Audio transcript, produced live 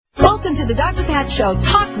Welcome to the Dr. Pat Show,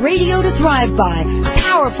 talk radio to thrive by.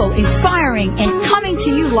 Powerful, inspiring, and coming to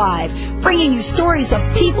you live. Bringing you stories of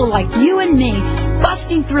people like you and me,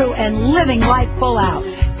 busting through and living life full out.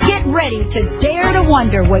 Get ready to dare to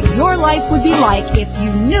wonder what your life would be like if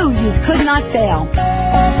you knew you could not fail.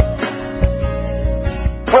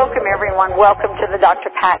 Welcome, everyone. Welcome to the Dr.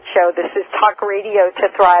 Pat Show. This is Talk Radio to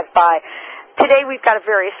Thrive By. Today we've got a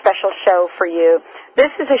very special show for you.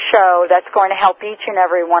 This is a show that's going to help each and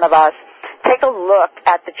every one of us take a look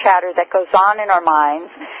at the chatter that goes on in our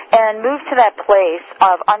minds and move to that place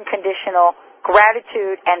of unconditional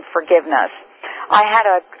gratitude and forgiveness. I had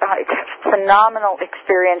a phenomenal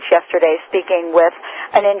experience yesterday speaking with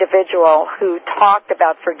an individual who talked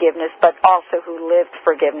about forgiveness but also who lived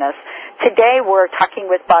forgiveness. Today we're talking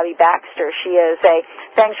with Bobbie Baxter. She is a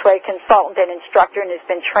Feng Shui consultant and instructor and has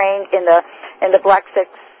been trained in the Black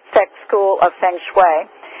Sect School of Feng Shui.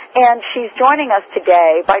 And she's joining us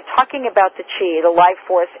today by talking about the Qi, the life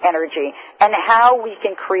force energy, and how we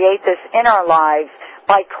can create this in our lives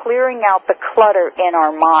by clearing out the clutter in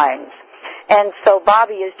our minds. And so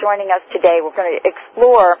Bobbie is joining us today. We're going to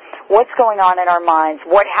explore what's going on in our minds,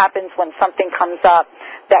 what happens when something comes up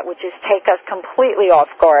that would just take us completely off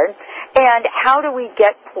guard, and how do we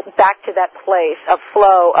get back to that place of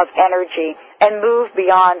flow of energy and move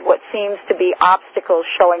beyond what seems to be obstacles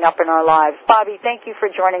showing up in our lives. Bobbie, thank you for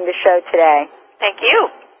joining the show today. Thank you.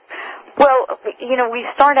 Well, we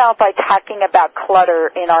start out by talking about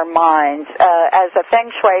clutter in our minds. As a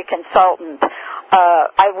Feng Shui consultant,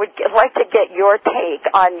 I would like to get your take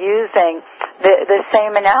on using the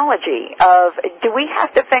same analogy of, do we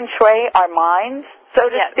have to Feng Shui our minds, so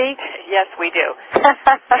to speak? Yes, we do.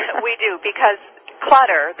 We do, because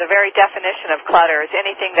clutter, the very definition of clutter, is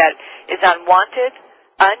anything that is unwanted,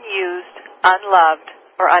 unused, unloved,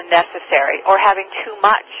 or unnecessary, or having too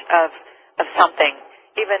much of something.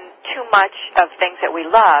 Even too much of things that we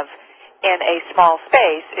love in a small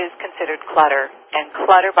space is considered clutter. And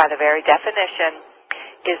clutter, by the very definition,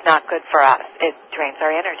 is not good for us. It drains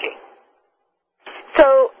our energy.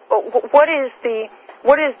 So what is the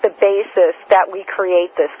basis that we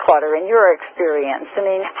create this clutter in your experience? I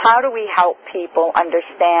mean, how do we help people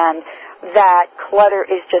understand that clutter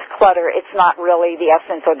is just clutter? It's not really the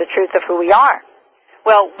essence or the truth of who we are.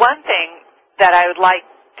 Well, one thing that I would like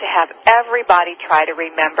to have everybody try to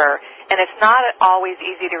remember, and it's not always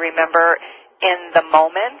easy to remember in the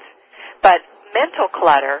moment, but mental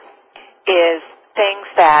clutter is things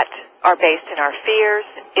that are based in our fears.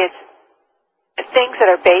 It's things that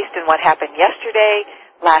are based in what happened yesterday,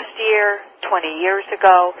 last year, 20 years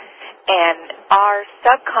ago, and our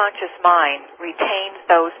subconscious mind retains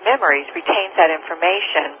those memories, retains that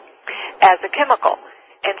information as a chemical.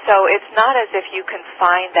 And so it's not as if you can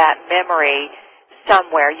find that memory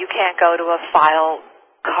somewhere. You can't go to a file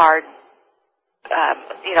card,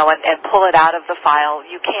 and pull it out of the file.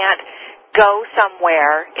 You can't go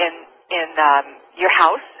somewhere in your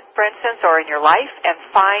house, for instance, or in your life and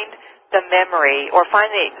find the memory or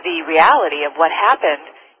find the reality of what happened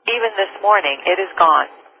even this morning. It is gone.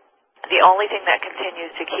 The only thing that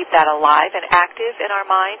continues to keep that alive and active in our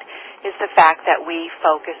mind is the fact that we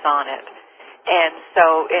focus on it. And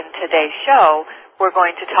so in today's show, we're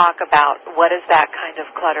going to talk about what does that kind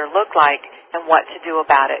of clutter look like and what to do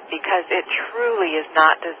about it, because it truly is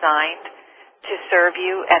not designed to serve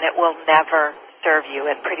you, and it will never serve you.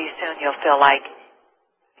 And pretty soon you'll feel like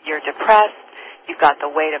you're depressed, you've got the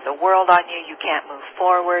weight of the world on you, you can't move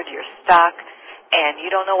forward, you're stuck, and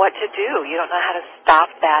you don't know what to do. You don't know how to stop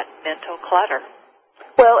that mental clutter.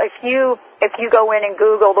 Well, if you go in and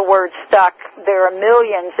Google the word stuck, there are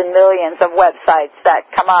millions and millions of websites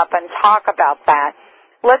that come up and talk about that.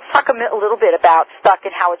 Let's talk a little bit about stuck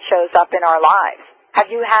and how it shows up in our lives.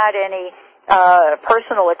 Have you had any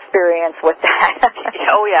personal experience with that?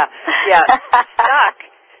 Oh, yeah.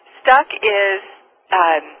 Stuck is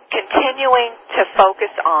continuing to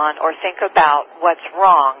focus on or think about what's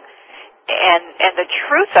wrong. And the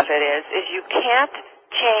truth of it is you can't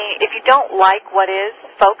change. If you don't like what is,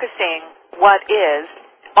 focusing what is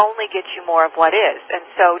only gets you more of what is. And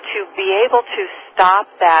so to be able to stop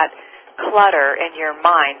that clutter in your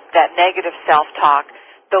mind, that negative self-talk,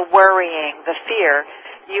 the worrying, the fear,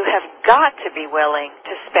 you have got to be willing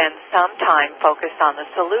to spend some time focused on the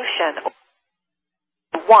solution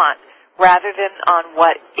you want rather than on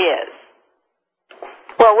what is.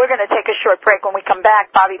 Well, we're going to take a short break. When we come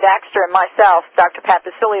back, Bobbie Baxter and myself, Dr. Pat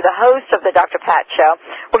Basile, the host of the Dr. Pat Show,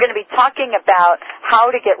 we're going to be talking about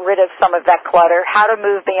how to get rid of some of that clutter, how to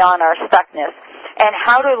move beyond our stuckness, and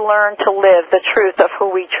how to learn to live the truth of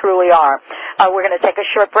who we truly are. We're going to take a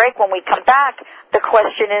short break. When we come back, the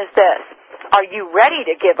question is this: Are you ready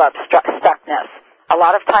to give up stuckness? A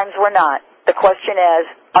lot of times we're not. The question is,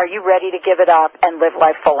 are you ready to give it up and live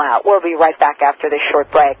life full out? We'll be right back after this short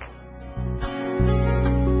break.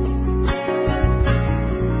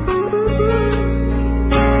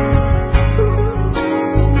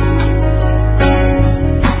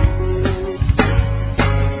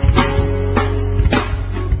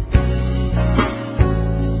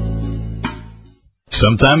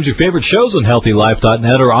 Sometimes your favorite shows on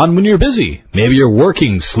HealthyLife.net are on when you're busy. Maybe you're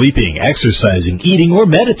working, sleeping, exercising, eating, or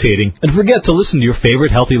meditating, and forget to listen to your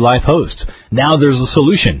favorite Healthy Life hosts. Now there's a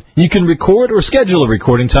solution. You can record or schedule a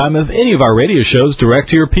recording time of any of our radio shows direct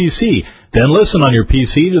to your PC. Then listen on your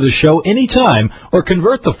PC to the show anytime, or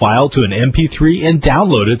convert the file to an MP3 and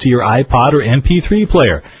download it to your iPod or MP3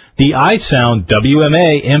 player. The iSound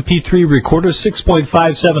WMA MP3 Recorder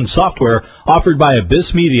 6.57 software offered by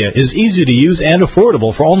Abyss Media is easy to use and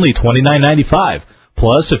affordable for only $29.95.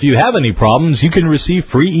 Plus, if you have any problems, you can receive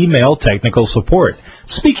free email technical support.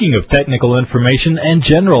 Speaking of technical information and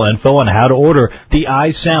general info on how to order the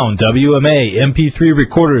iSound WMA MP3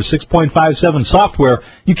 Recorder 6.57 software,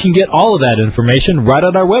 you can get all of that information right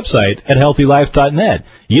on our website at HealthyLife.net.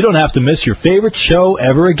 You don't have to miss your favorite show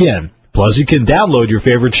ever again. Plus, you can download your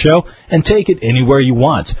favorite show and take it anywhere you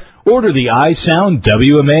want. Order the iSound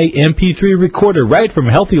WMA MP3 Recorder right from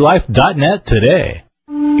HealthyLife.net today.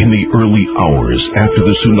 In the early hours after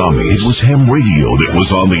the tsunami, it was ham radio that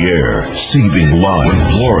was on the air, saving lives.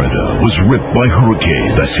 When Florida was ripped by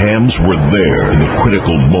hurricane, the hams were there. In the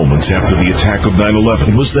critical moments after the attack of 9/11,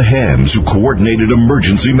 it was the hams who coordinated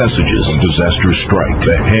emergency messages. When disasters strike,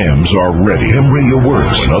 the hams are ready. Ham radio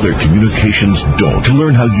works when other communications don't. To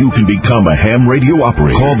learn how you can become a ham radio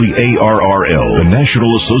operator, call the ARRL, the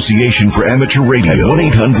National Association for Amateur Radio, at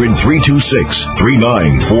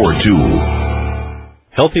 1-800-326-3942.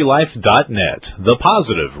 HealthyLife.net, the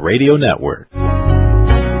positive radio network.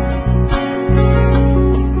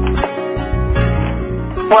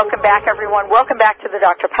 Welcome back, everyone. Welcome back to the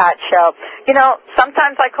Dr. Pat Show. You know,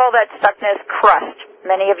 sometimes I call that stuckness crust.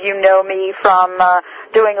 Many of you know me from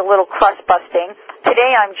doing a little crust busting.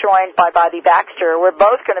 Today I'm joined by Bobbie Baxter. We're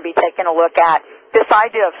both going to be taking a look at this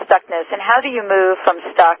idea of stuckness and how do you move from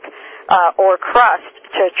stuck or crust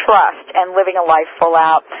to trust and living a life full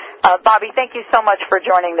out. Bobbie, thank you so much for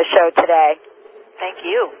joining the show today. Thank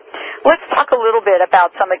you. Let's talk a little bit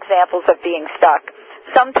about some examples of being stuck.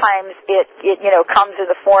 Sometimes it comes in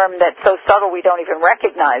the form that's so subtle we don't even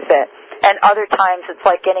recognize it, and other times it's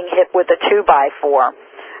like getting hit with a 2x4.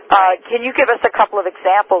 Can you give us a couple of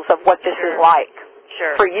examples of what this is like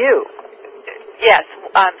for you? Yes.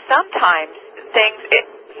 Sometimes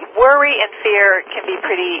worry and fear can be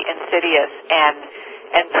pretty insidious, and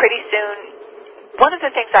pretty soon, one of the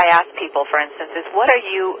things I ask people, for instance, is what are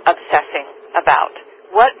you obsessing about?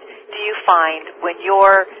 What do you find when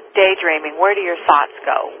you're daydreaming? Where do your thoughts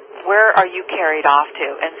go? Where are you carried off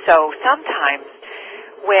to? And so sometimes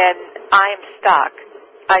when I'm stuck,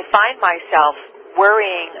 I find myself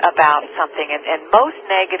worrying about something, and most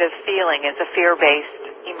negative feeling is a fear-based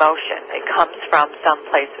emotion. It comes from some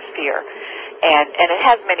place of fear. And it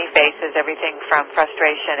has many faces, everything from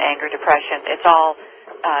frustration, anger, depression. It's all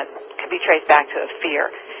can be traced back to a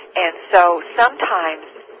fear. And so sometimes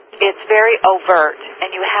it's very overt,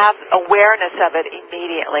 and you have awareness of it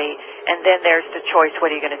immediately, and then there's the choice,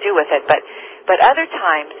 what are you going to do with it? But other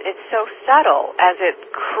times it's so subtle as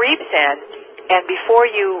it creeps in, and before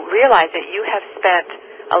you realize it, you have spent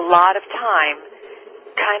a lot of time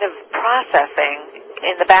kind of processing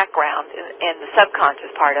in the background, in the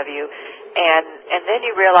subconscious part of you, and then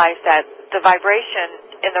you realize that the vibration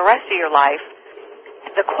in the rest of your life,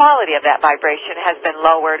 the quality of that vibration has been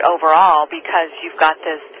lowered overall because you've got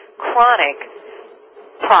this chronic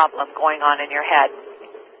problem going on in your head.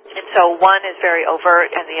 And so one is very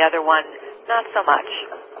overt and the other one not so much.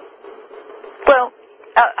 Well,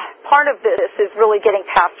 part of this is really getting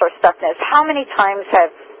past our stuckness. How many times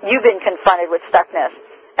have you been confronted with stuckness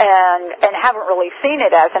and haven't really seen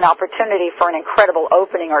it as an opportunity for an incredible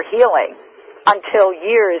opening or healing until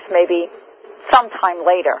years, maybe sometime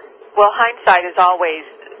later? Well, hindsight is always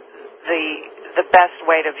the best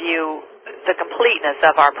way to view the completeness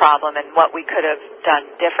of our problem and what we could have done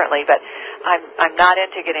differently. But I'm not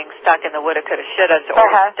into getting stuck in the woulda, coulda, shouldas or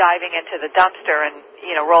diving into the dumpster and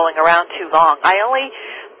rolling around too long. I only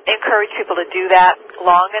encourage people to do that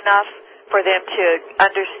long enough for them to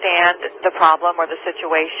understand the problem or the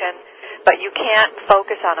situation. But you can't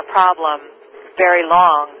focus on a problem very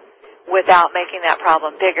long without making that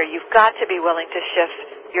problem bigger. You've got to be willing to shift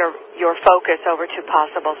your focus over to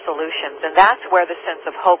possible solutions. And that's where the sense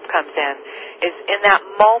of hope comes in, is in that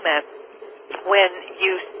moment when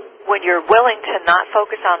you when you're willing to not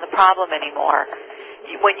focus on the problem anymore,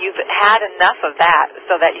 when you've had enough of that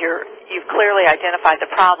so that you've clearly identified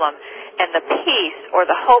the problem, and the peace or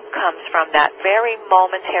the hope comes from that very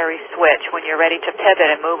momentary switch when you're ready to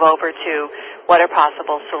pivot and move over to what are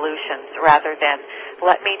possible solutions rather than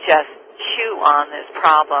let me just chew on this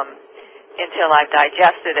problem until I've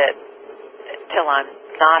digested it, till I'm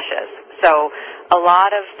nauseous. So a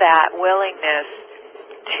lot of that willingness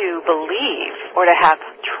to believe or to have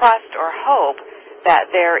trust or hope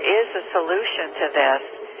that there is a solution to this,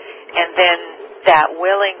 and then that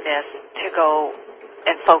willingness to go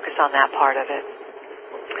and focus on that part of it.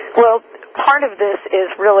 Well, part of this is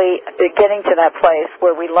really getting to that place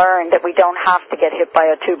where we learn that we don't have to get hit by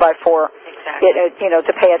a 2x4, exactly.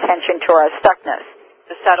 To pay attention to our stuckness.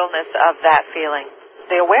 The subtleness of that feeling,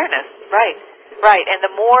 the awareness, right. And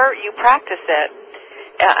the more you practice it,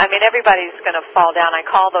 everybody's going to fall down. I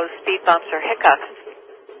call those speed bumps or hiccups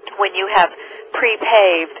when you have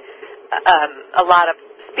pre-paved a lot of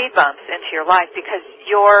speed bumps into your life, because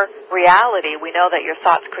your reality, we know that your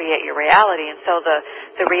thoughts create your reality, and so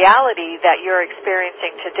the reality that you're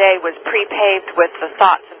experiencing today was pre-paved with the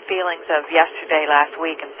thoughts and feelings of yesterday, last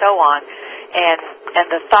week, and so on, and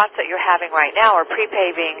the thoughts that you're having right now are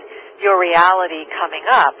pre-paving your reality coming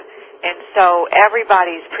up, and so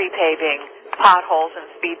everybody's pre-paving potholes and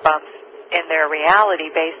speed bumps in their reality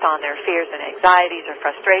based on their fears and anxieties or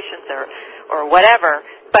frustrations or whatever,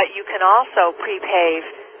 but you can also pre-pave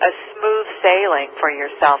a smooth sailing for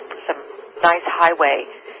yourself, some nice highway,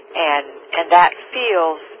 and that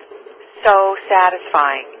feels so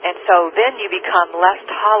satisfying. And so then you become less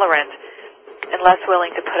tolerant and less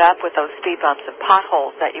willing to put up with those speed bumps and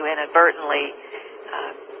potholes that you inadvertently,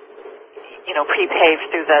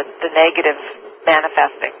 pre-paved through the negative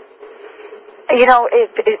manifesting.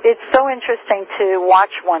 It's so interesting to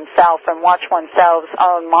watch oneself and watch oneself's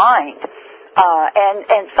own mind.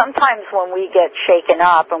 And sometimes when we get shaken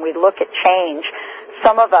up and we look at change,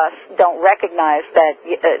 some of us don't recognize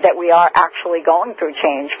that we are actually going through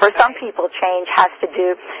change. For some people, change has to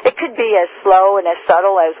do, it could be as slow and as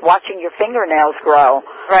subtle as watching your fingernails grow.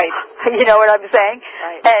 Right. You know what I'm saying?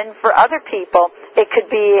 Right. And for other people, it could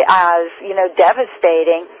be as,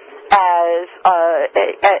 devastating as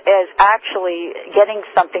actually getting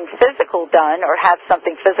something physical done or have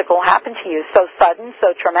something physical happen to you, so sudden,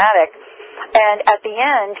 so traumatic. And at the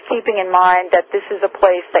end, keeping in mind that this is a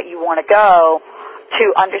place that you want to go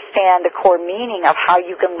to understand the core meaning of how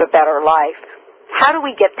you can live a better life. How do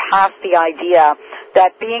we get past the idea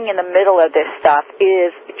that being in the middle of this stuff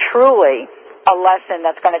is truly a lesson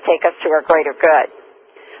that's going to take us to our greater good?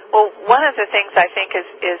 Well, one of the things I think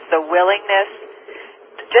is the willingness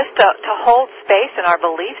just to hold space in our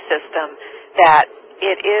belief system that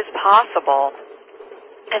it is possible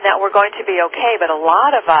and that we're going to be okay. But a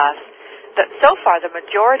lot of us, so far the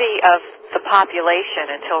majority of the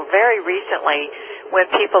population until very recently, when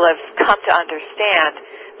people have come to understand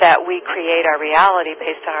that we create our reality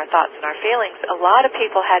based on our thoughts and our feelings, a lot of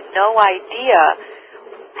people had no idea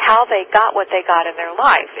how they got what they got in their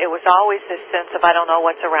life. It was always this sense of, I don't know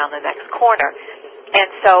what's around the next corner. And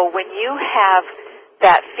so when you have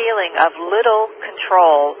that feeling of little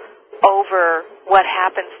control over what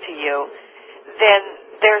happens to you, then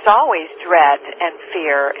there's always dread and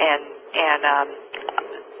fear and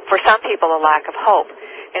for some people a lack of hope.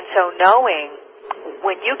 And so knowing,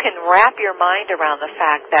 when you can wrap your mind around the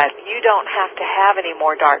fact that you don't have to have any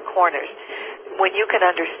more dark corners, when you can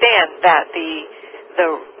understand that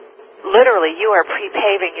literally you are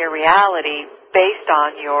pre-paving your reality based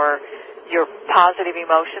on your positive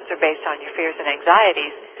emotions or based on your fears and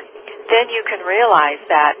anxieties, then you can realize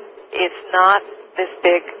that it's not this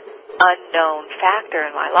big unknown factor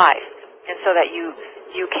in my life. And so that you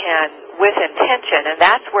can, with intention, and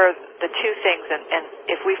that's where the two things, and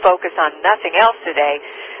if we focus on nothing else today,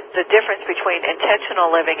 the difference between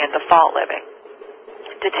intentional living and default living.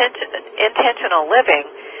 Intentional living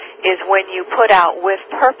is when you put out with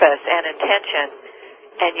purpose and intention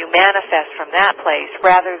and you manifest from that place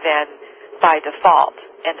rather than by default.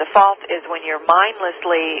 And default is when you're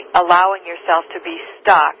mindlessly allowing yourself to be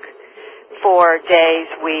stuck for days,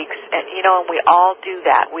 weeks, and we all do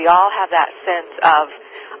that. We all have that sense of,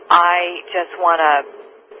 I just want to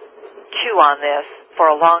chew on this for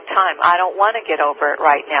a long time. I don't want to get over it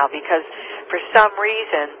right now because for some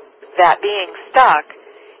reason that being stuck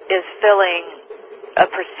is filling a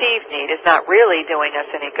perceived need, is not really doing us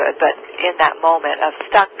any good, but in that moment of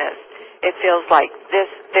stuckness, it feels like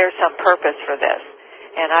there's some purpose for this.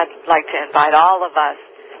 And I'd like to invite all of us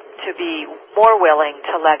to be more willing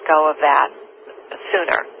to let go of that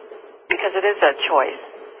sooner, because it is a choice.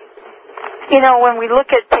 You know, when we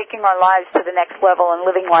look at taking our lives to the next level and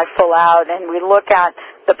living life full out, and we look at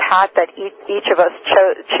the path that each of us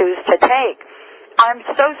choose to take, I'm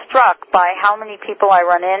so struck by how many people I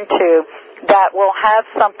run into that will have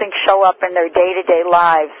something show up in their day-to-day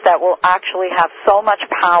lives that will actually have so much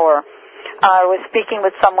power. I was speaking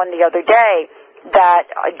with someone the other day that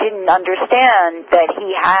didn't understand that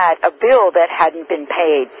he had a bill that hadn't been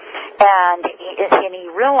paid. And he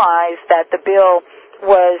realized that the bill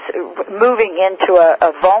was moving into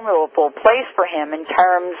a vulnerable place for him in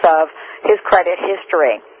terms of his credit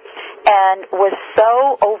history, and was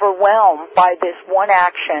so overwhelmed by this one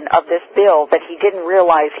action of this bill that he didn't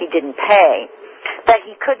realize he didn't pay, that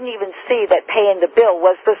he couldn't even see that paying the bill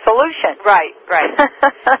was the solution. Right.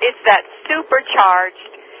 It's that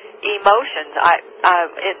supercharged emotions.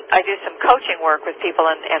 I do some coaching work with people,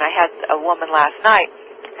 and I had a woman last night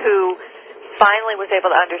who finally was able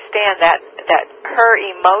to understand that her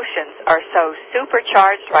emotions are so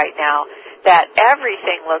supercharged right now that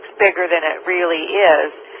everything looks bigger than it really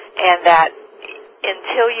is, and that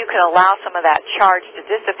until you can allow some of that charge to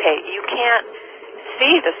dissipate, you can't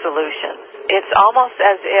see the solutions. It's almost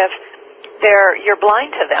as if you're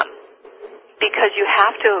blind to them, because you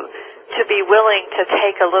have to be willing to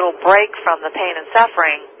take a little break from the pain and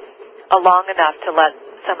suffering long enough to let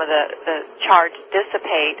some of the charge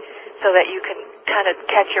dissipate so that you can kind of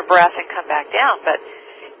catch your breath and come back down. But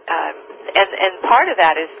and part of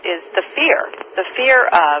that is the fear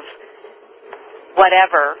of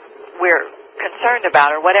whatever we're concerned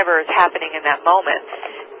about or whatever is happening in that moment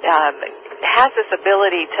has this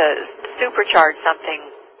ability to supercharge something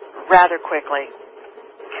rather quickly.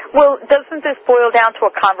 Well, doesn't this boil down to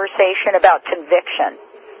a conversation about conviction,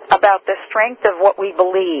 about the strength of what we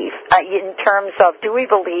believe, in terms of, do we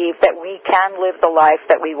believe that we can live the life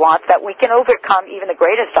that we want, that we can overcome even the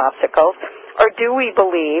greatest obstacles, or do we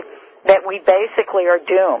believe that we basically are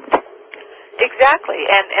doomed? Exactly,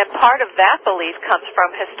 and part of that belief comes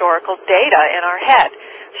from historical data in our head.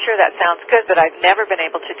 Sure, that sounds good, but I've never been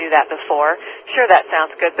able to do that before. Sure, that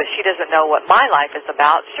sounds good, but she doesn't know what my life is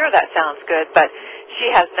about. Sure, that sounds good, but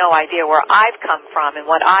she has no idea where I've come from and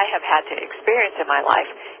what I have had to experience in my life.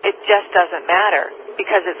 It just doesn't matter,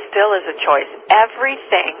 because it still is a choice.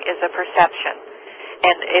 Everything is a perception.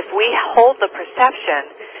 And if we hold the perception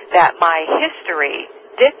that my history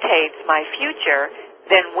dictates my future,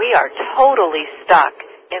 then we are totally stuck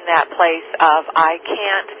in that place of, I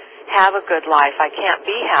can't have a good life, I can't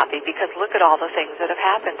be happy, because look at all the things that have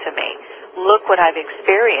happened to me. Look what I've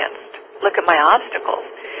experienced. Look at my obstacles.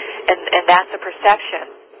 And that's a perception.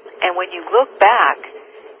 And when you look back,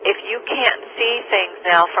 if you can't see things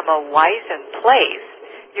now from a wizened place,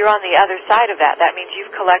 you're on the other side of that. That means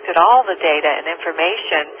you've collected all the data and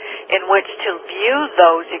information in which to view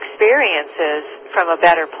those experiences from a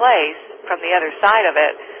better place, from the other side of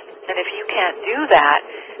it. And if you can't do that,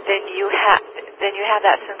 then you have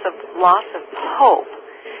that sense of loss of hope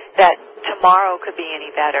that tomorrow could be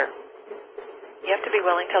any better. You have to be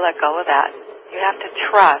willing to let go of that. You have to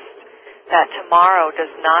trust that tomorrow does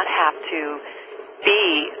not have to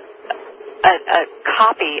be a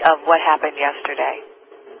copy of what happened yesterday.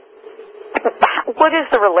 What is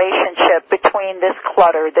the relationship between this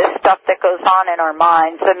clutter, this stuff that goes on in our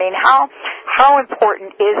minds? I mean, how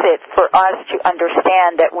important is it for us to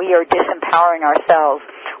understand that we are disempowering ourselves?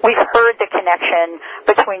 We've heard the connection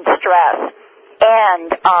between stress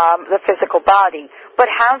and the physical body, but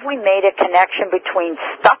have we made a connection between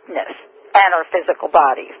stuckness and our physical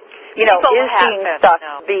bodies? You know, is being stuck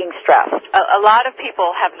being stressed? A lot of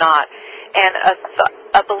people have not. And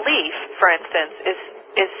a belief, for instance,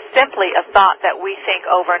 is simply a thought that we think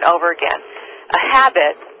over and over again. A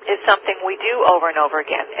habit is something we do over and over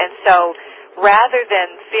again. And so rather than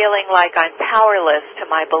feeling like I'm powerless to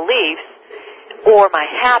my beliefs or my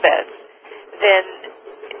habits, then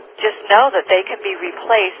just know that they can be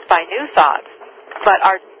replaced by new thoughts. But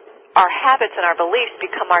our habits and our beliefs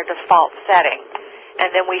become our default setting. And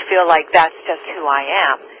then we feel like that's just who I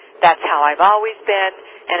am. That's how I've always been,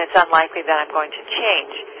 and it's unlikely that I'm going to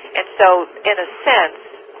change. And so, in a sense,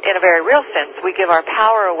 in a very real sense, we give our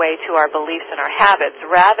power away to our beliefs and our habits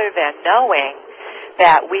rather than knowing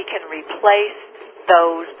that we can replace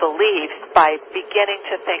those beliefs by beginning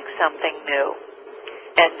to think something new.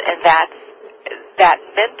 And that's that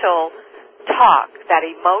mental talk, that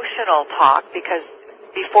emotional talk, because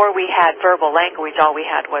before we had verbal language, all we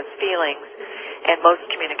had was feelings, and most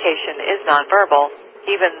communication is nonverbal,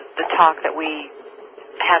 even the talk that we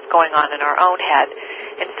have going on in our own head.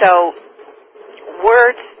 And so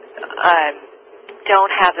words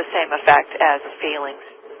don't have the same effect as feelings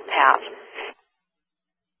have.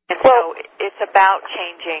 And so it's about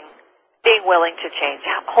changing being willing to change,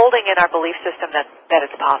 holding in our belief system that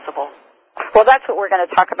it's possible. Well, that's what we're going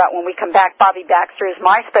to talk about when we come back. Bobbie Baxter is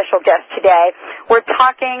my special guest today. We're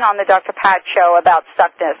talking on the Dr. Pat Show about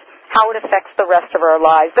stuckness, how it affects the rest of our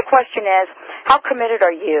lives. The question is, how committed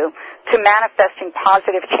are you to manifesting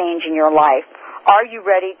positive change in your life? Are you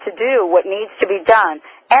ready to do what needs to be done?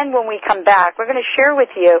 And when we come back, we're going to share with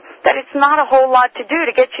you that it's not a whole lot to do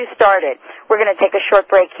to get you started. We're going to take a short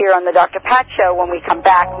break here on the Dr. Pat Show. When we come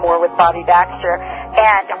back, more with Bobbie Baxter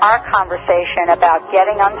and our conversation about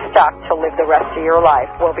getting unstuck to live the rest of your life.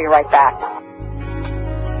 We'll be right back.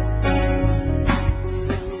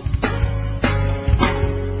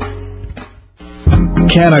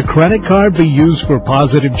 Can a credit card be used for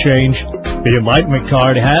positive change? The Enlightenment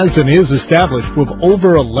Card has and is established with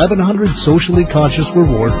over 1,100 socially conscious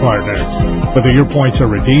reward partners. Whether your points are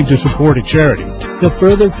redeemed to support a charity, to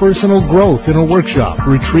further personal growth in a workshop,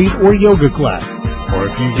 retreat, or yoga class, or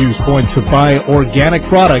if you use points to buy organic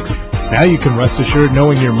products, now you can rest assured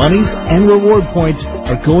knowing your monies and reward points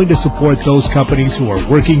are going to support those companies who are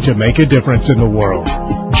working to make a difference in the world.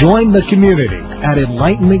 Join the community at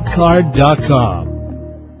enlightenmentcard.com.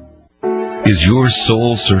 Is your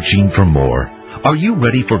soul searching for more? Are you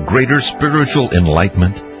ready for greater spiritual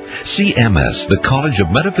enlightenment? CMS, the College of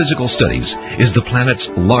Metaphysical Studies, is the planet's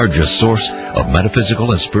largest source of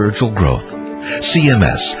metaphysical and spiritual growth.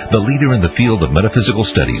 CMS, the leader in the field of metaphysical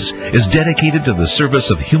studies, is dedicated to the service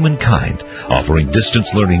of humankind, offering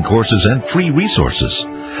distance learning courses and free resources.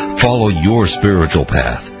 Follow your spiritual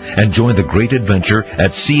path and join the great adventure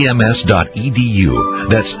at cms.edu.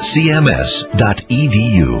 That's cms.edu.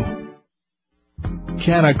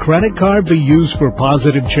 Can a credit card be used for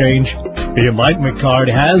positive change? The Enlightenment Card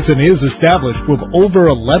has and is established with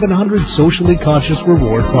over 1,100 socially conscious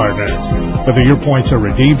reward partners. Whether your points are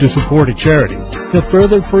redeemed to support a charity, to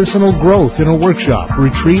further personal growth in a workshop,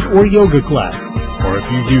 retreat, or yoga class, or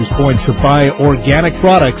if you use points to buy organic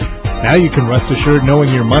products, now you can rest assured knowing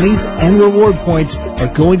your monies and reward points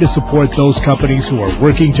are going to support those companies who are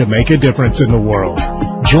working to make a difference in the world.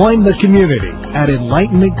 Join the community at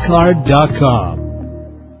enlightenmentcard.com.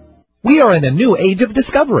 We are in a new age of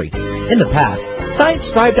discovery. In the past, science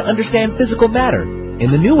strived to understand physical matter. In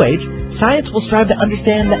the new age, science will strive to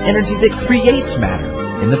understand the energy that creates matter.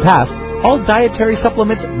 In the past, all dietary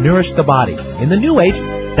supplements nourish the body. In the new age,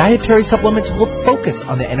 dietary supplements will focus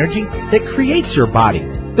on the energy that creates your body.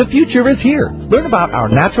 The future is here. Learn about our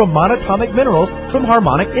natural monatomic minerals from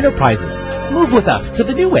Harmonic Enterprises. Move with us to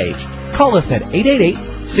the new age. Call us at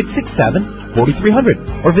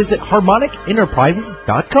 888-667-4300 or visit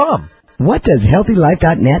harmonicenterprises.com. What does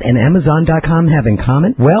HealthyLife.net and Amazon.com have in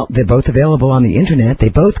common? Well, they're both available on the Internet. They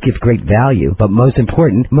both give great value. But most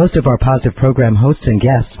important, most of our positive program hosts and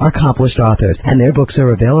guests are accomplished authors, and their books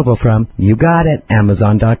are available from, you got it,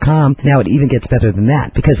 Amazon.com. Now, it even gets better than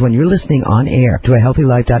that, because when you're listening on air to a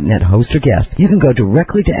HealthyLife.net host or guest, you can go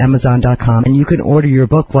directly to Amazon.com and you can order your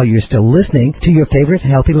book while you're still listening to your favorite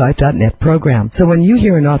HealthyLife.net program. So when you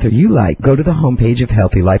hear an author you like, go to the homepage of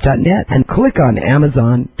HealthyLife.net and click on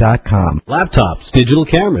Amazon.com. Laptops, digital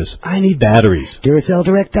cameras, I need batteries.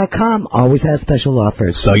 DuraCellDirect.com always has special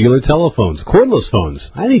offers. Cellular telephones, cordless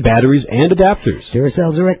phones, I need batteries and adapters.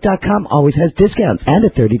 DuraCellDirect.com always has discounts and a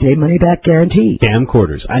 30-day money-back guarantee.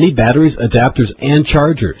 Camcorders, I need batteries, adapters, and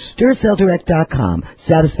chargers. DuraCellDirect.com,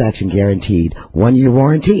 satisfaction guaranteed, 1-year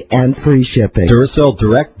warranty and free shipping.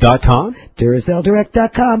 DuraCellDirect.com?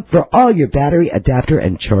 DuraCellDirect.com for all your battery, adapter,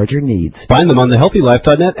 and charger needs. Find them on the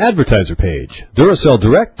HealthyLife.net advertiser page.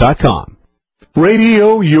 DuraCellDirect.com.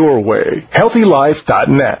 Radio your way.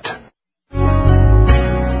 HealthyLife.net.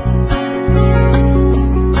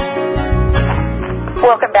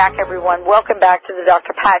 Welcome back, everyone. Welcome back to the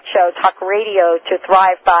Dr. Pat Show, Talk Radio to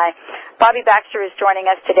Thrive By. Bobbie Baxter is joining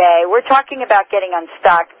us today. We're talking about getting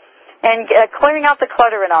unstuck and clearing out the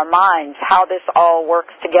clutter in our minds, how this all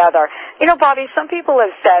works together. You know, Bobbie, some people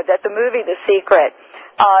have said that the movie The Secret,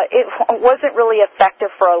 it wasn't really effective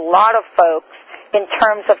for a lot of folks in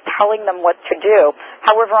terms of telling them what to do.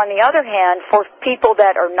 However, on the other hand, for people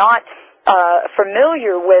that are not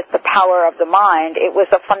familiar with the power of the mind, it was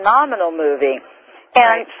a phenomenal movie.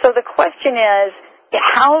 And so the question is,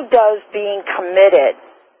 how does being committed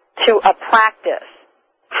to a practice,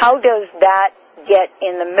 how does that get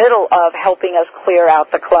in the middle of helping us clear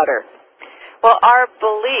out the clutter? Well, our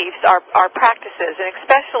beliefs, our practices, and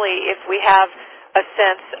especially if we have a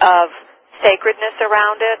sense of sacredness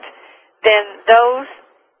around it, then those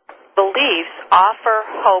beliefs offer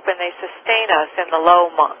hope and they sustain us in the low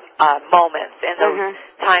moments, in those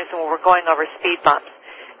times when we're going over speed bumps.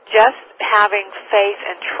 Just having faith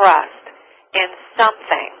and trust in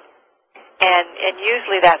something And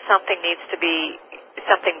usually that something needs to be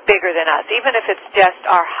something bigger than us, even if it's just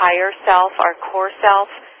our higher self, our core self.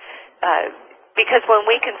 Because when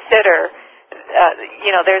we consider,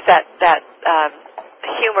 there's that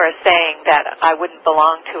humorous saying that I wouldn't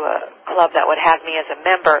belong to a club that would have me as a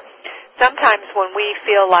member. Sometimes when we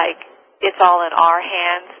feel like it's all in our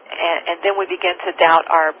hands, and then we begin to doubt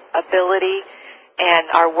our ability and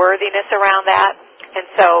our worthiness around that. And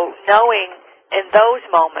so knowing in those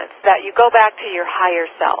moments that you go back to your higher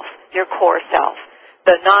self, your core self,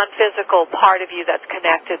 the non-physical part of you that's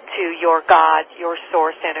connected to your God, your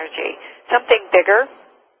source energy, something bigger,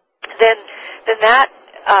 then that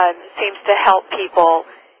seems to help people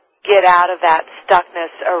get out of that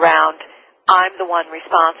stuckness around, I'm the one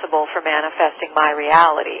responsible for manifesting my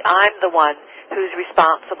reality. I'm the one who's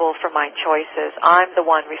responsible for my choices. I'm the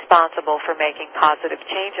one responsible for making positive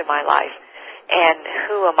change in my life. And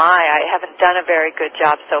who am I? I haven't done a very good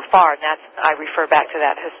job so far, and I refer back to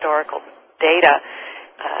that historical data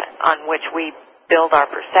on which we build our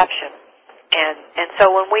perception. And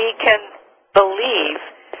so when we can believe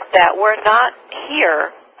that we're not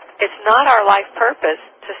here, it's not our life purpose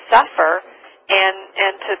to suffer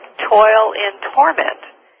and to toil in torment.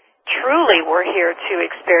 Truly, we're here to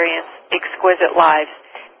experience exquisite lives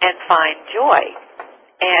and find joy.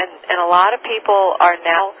 And a lot of people are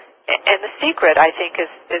now, and the secret, I think,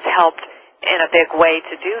 is helped in a big way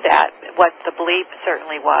to do that, what the belief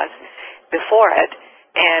certainly was before it.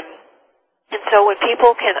 And so when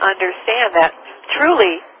people can understand that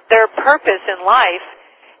truly their purpose in life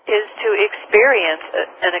is to experience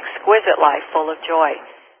an exquisite life full of joy,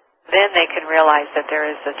 then they can realize that there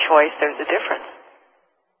is a choice, there's a difference.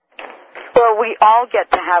 Well, we all get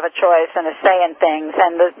to have a choice and a say in things,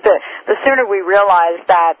 and the sooner we realize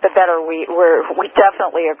that, the better we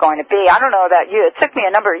definitely are going to be. I don't know about you. It took me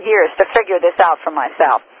a number of years to figure this out for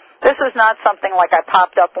myself. This was not something like I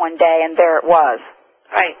popped up one day and there it was.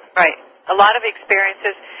 Right. A lot of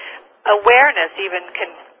experiences, awareness even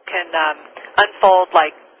can unfold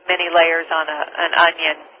like many layers on an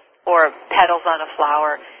onion or petals on a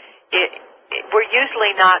flower. We're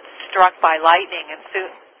usually not struck by lightning and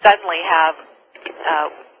suddenly have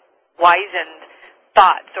wizened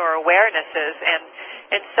thoughts or awarenesses,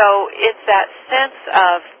 and so it's that sense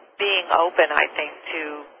of being open, I think,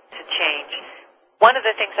 to change. One of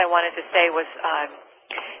the things I wanted to say was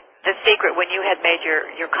the secret, when you had made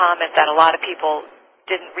your comment that a lot of people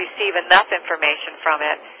didn't receive enough information from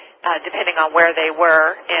it, depending on where they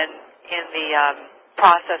were in the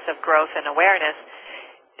process of growth and awareness.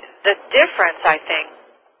 The difference, I think,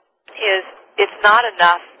 is it's not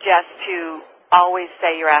enough just to always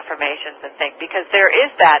say your affirmations and think, because there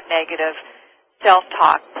is that negative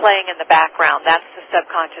self-talk playing in the background. That's the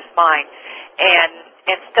subconscious mind.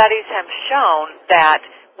 And studies have shown that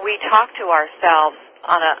we talk to ourselves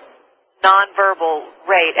on a nonverbal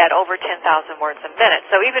rate at over 10,000 words a minute.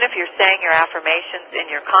 So even if you're saying your affirmations in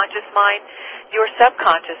your conscious mind, your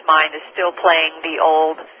subconscious mind is still playing the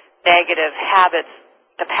old negative habits,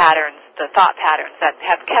 the patterns, the thought patterns that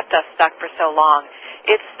have kept us stuck for so long.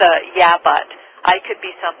 It's the yeah, but, I could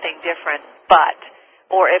be something different, but,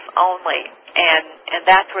 or if only. And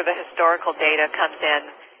that's where the historical data comes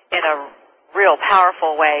in a real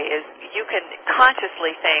powerful way, is you can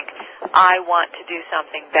consciously think, I want to do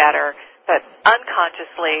something better, but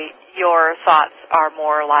unconsciously your thoughts are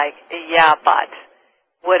more like, yeah, but,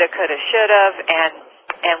 woulda, coulda, shoulda,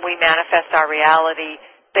 and we manifest our reality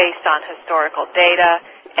based on historical data,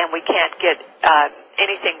 and we can't get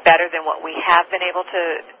anything better than what we have been able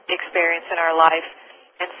to experience in our life.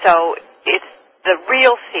 And so it's the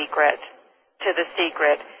real secret to the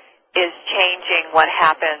secret is changing what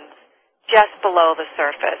happens just below the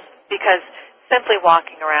surface, because simply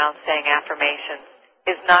walking around saying affirmations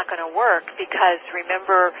is not going to work, because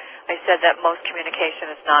remember I said that most communication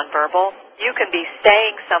is nonverbal. You can be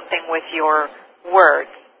saying something with your words,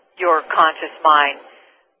 your conscious mind,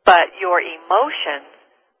 but your emotions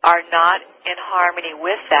are not in harmony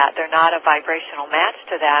with that. They're not a vibrational match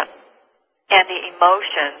to that. And the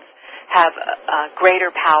emotions have a greater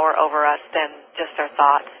power over us than just our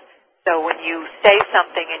thoughts. So when you say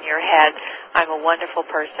something in your head, I'm a wonderful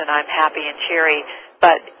person, I'm happy and cheery,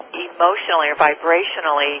 but emotionally or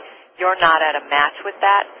vibrationally, you're not at a match with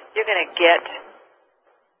that, you're going to get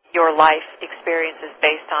your life experiences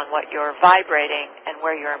based on what you're vibrating and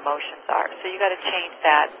where your emotions are. So you've got to change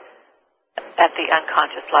that at the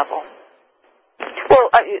unconscious level. Well,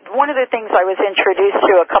 one of the things I was introduced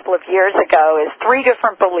to a couple of years ago is 3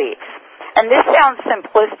 different beliefs. And this sounds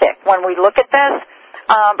simplistic when we look at this,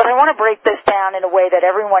 But I want to break this down in a way that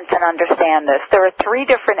everyone can understand this. There are 3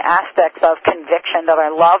 different aspects of conviction that I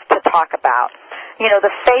love to talk about. You know,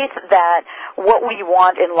 the faith that what we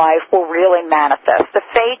want in life will really manifest. The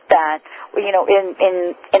faith that, you know,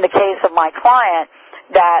 in the case of my client,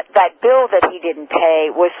 that bill that he didn't pay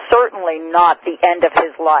was certainly not the end of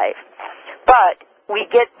his life. But we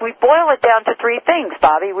boil it down to 3 things,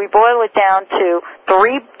 Bobbie. We boil it down to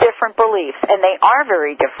 3 different beliefs, and they are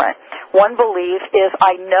very different. One belief is,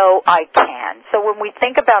 I know I can. So when we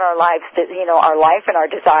think about our lives, you know, our life and our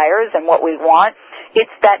desires and what we want,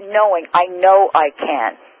 it's that knowing, I know I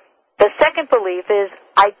can. The second belief is,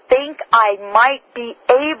 I think I might be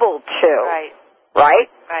able to. Right? Right.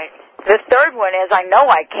 The third one is, I know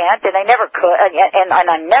I can't, and I never could, and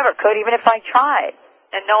I never could even if I tried.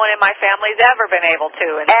 And no one in my family's ever been able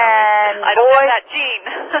to. And I don't have that gene.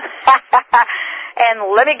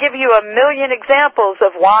 And let me give you a million examples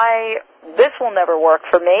of why this will never work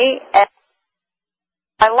for me and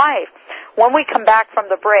my life. When we come back from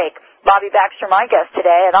the break, Bobbie Baxter, my guest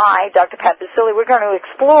today, and I, Dr. Pat Basile, we're going to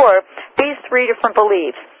explore these 3 different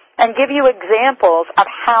beliefs and give you examples of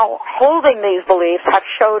how holding these beliefs have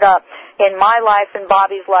showed up in my life and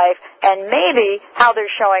Bobbie's life, and maybe how they're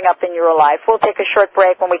showing up in your life. We'll take a short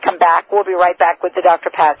break. When we come back, we'll be right back with the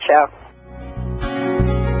Dr. Pat Show.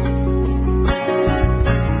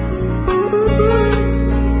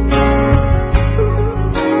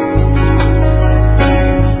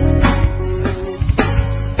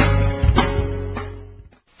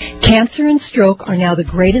 Cancer and stroke are now the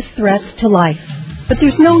greatest threats to life, but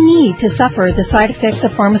there's no need to suffer the side effects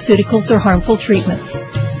of pharmaceuticals or harmful treatments.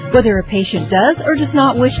 Whether a patient does or does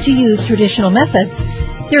not wish to use traditional methods,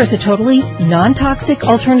 there is a totally non-toxic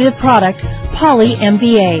alternative product,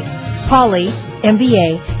 Poly-MVA.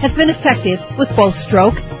 Poly-MVA has been effective with both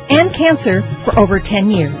stroke and cancer for over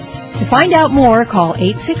 10 years. To find out more, call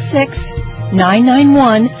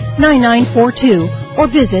 866-991-9942 or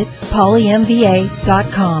visit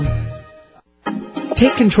polymva.com.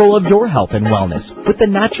 Take control of your health and wellness with the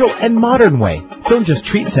natural and modern way. Don't just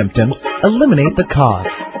treat symptoms, eliminate the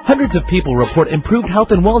cause. Hundreds of people report improved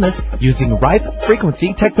health and wellness using Rife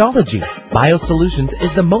frequency technology. BioSolutions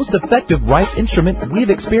is the most effective Rife instrument we've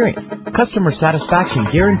experienced. Customer satisfaction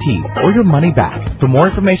guaranteed or your money back. For more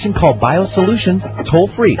information, call BioSolutions toll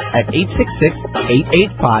free at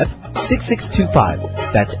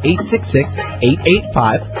 866-885-6625. That's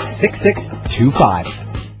 866-885-6625.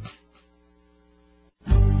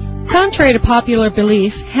 Contrary to popular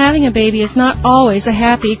belief, having a baby is not always a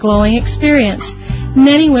happy, glowing experience.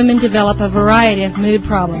 Many women develop a variety of mood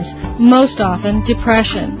problems, most often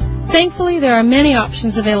depression. Thankfully, there are many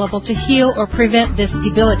options available to heal or prevent this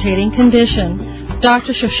debilitating condition.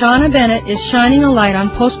 Dr. Shoshana Bennett is shining a light on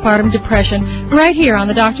postpartum depression right here on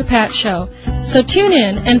the Dr. Pat Show. So tune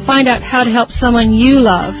in and find out how to help someone you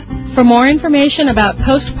love. For more information about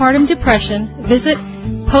postpartum depression, visit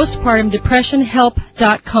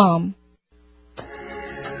postpartumdepressionhelp.com.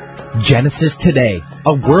 Genesis Today,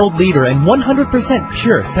 a world leader in 100%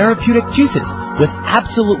 pure therapeutic juices with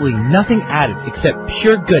absolutely nothing added except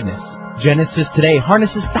pure goodness. Genesis Today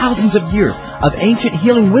harnesses thousands of years of ancient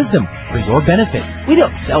healing wisdom for your benefit. We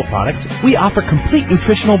don't sell products. We offer complete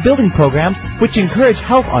nutritional building programs which encourage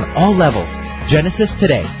health on all levels. Genesis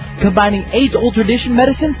Today, combining age-old tradition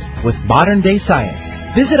medicines with modern-day science.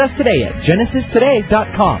 Visit us today at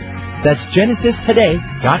genesistoday.com. That's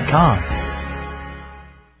genesistoday.com.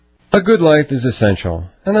 A good life is essential,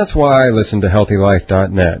 and that's why I listen to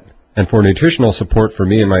HealthyLife.net. And for nutritional support for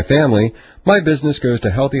me and my family, my business goes to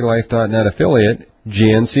HealthyLife.net affiliate,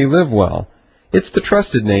 GNC LiveWell. It's the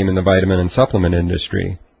trusted name in the vitamin and supplement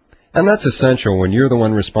industry. And that's essential when you're the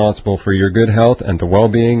one responsible for your good health and the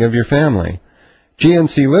well-being of your family.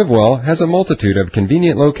 GNC LiveWell has a multitude of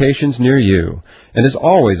convenient locations near you and is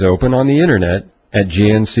always open on the Internet at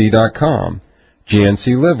gnc.com.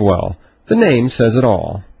 GNC LiveWell. The name says it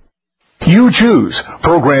all. You choose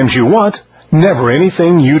programs you want, never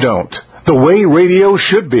anything you don't. The way radio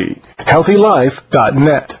should be.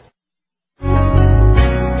 HealthyLife.net.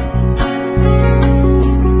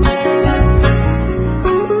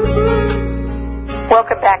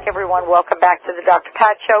 Welcome back, everyone. Welcome back to the Dr.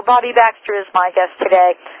 Pat Show. Bobbie Baxter is my guest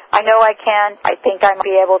today. I know I can. I think I might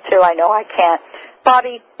be able to. I know I can't.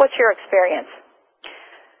 Bobbie, what's your experience?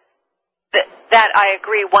 That I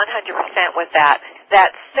agree 100% with that.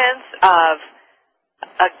 That sense of,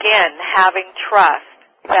 again, having trust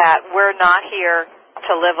that we're not here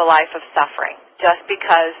to live a life of suffering just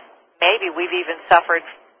because maybe we've even suffered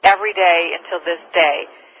every day until this day.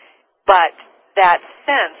 But that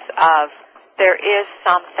sense of there is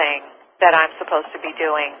something that I'm supposed to be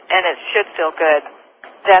doing, and it should feel good.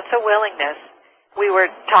 that's a willingness. We were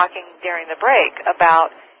talking during the break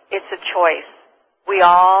about it's a choice. We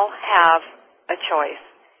all have a choice.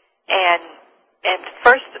 And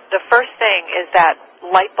the first thing is that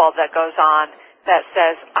light bulb that goes on that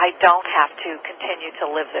says, I don't have to continue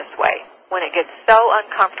to live this way. When it gets so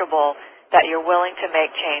uncomfortable that you're willing to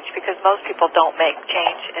make change, because most people don't make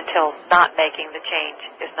change until not making the change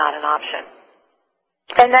is not an option.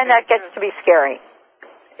 And then that gets to be scary.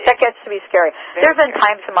 That gets to be scary. There's been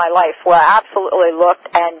times in my life where I absolutely looked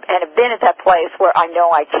and have been at that place where I know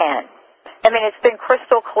I can. I mean, it's been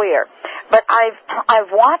crystal clear. But I've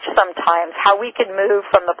watched sometimes how we can move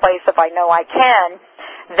from the place of I know I can,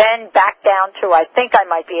 then back down to I think I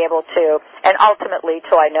might be able to, and ultimately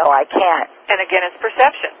to I know I can't. And again, it's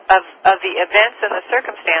perception of the events and the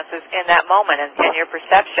circumstances in that moment, and your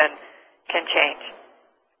perception can change.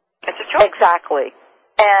 It's a choice. Exactly.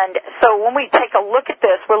 And so when we take a look at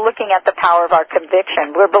this, we're looking at the power of our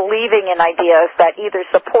conviction. We're believing in ideas that either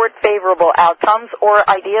support favorable outcomes or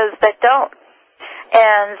ideas that don't.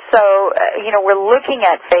 And so, we're looking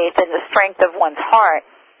at faith and the strength of one's heart.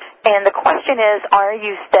 And the question is, are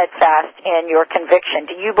you steadfast in your conviction?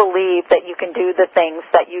 Do you believe that you can do the things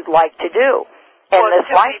that you'd like to do in this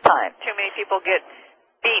lifetime? Too many people get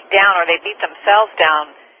beat down, or they beat themselves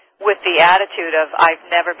down with the attitude of, I've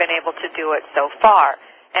never been able to do it so far.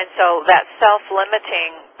 And so that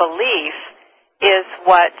self-limiting belief is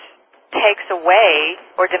what takes away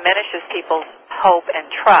or diminishes people's hope and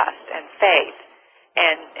trust and faith.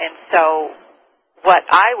 And so what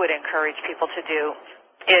I would encourage people to do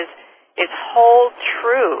is hold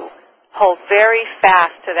very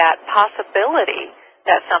fast to that possibility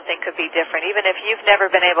that something could be different. Even if you've never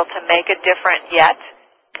been able to make it different yet,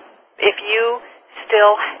 if you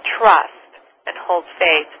still trust and hold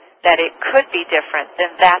faith that it could be different, then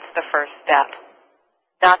that's the first step.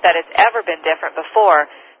 Not that it's ever been different before,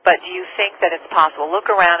 but do you think that it's possible? Look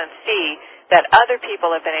around and see that other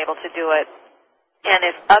people have been able to do it, and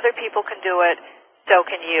if other people can do it, so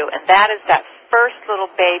can you. And that is that first little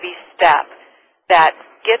baby step that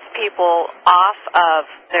gets people off of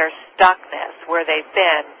their stuckness where they've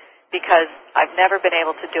been, because I've never been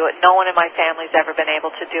able to do it. No one in my family's ever been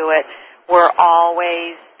able to do it. We're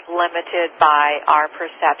always limited by our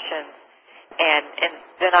perceptions. And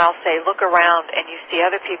then I'll say, look around and you see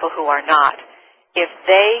other people who are not. If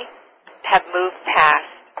they have moved past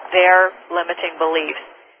their limiting beliefs,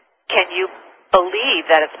 can you believe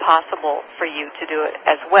that it's possible for you to do it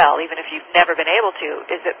as well, even if you've never been able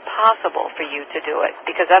to? Is it possible for you to do it?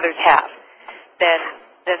 Because others have.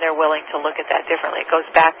 Then they're willing to look at that differently. It goes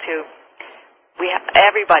back to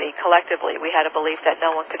everybody collectively, we had a belief that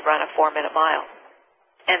no one could run a 4-minute mile.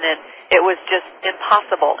 And then it was just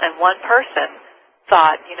impossible. And one person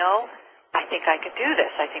thought, I think I can do this.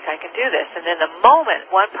 I think I can do this. And then the moment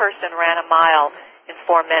one person ran a mile in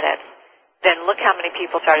 4 minutes, then look how many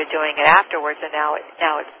people started doing it afterwards, and now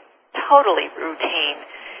it's totally routine.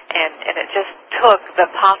 And it just took the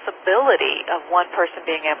possibility of one person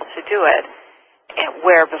being able to do it, and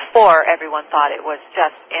where before everyone thought it was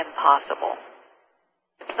just impossible.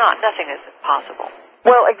 It's not. Nothing is impossible.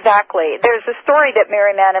 Well, exactly. There's a story that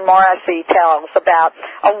Mary Mann Morrissey tells about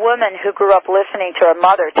a woman who grew up listening to her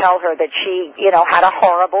mother tell her that she, had a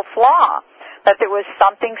horrible flaw, that there was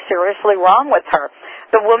something seriously wrong with her.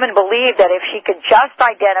 The woman believed that if she could just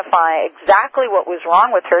identify exactly what was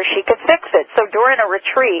wrong with her, she could fix it. So during a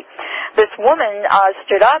retreat, this woman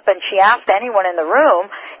stood up and she asked anyone in the room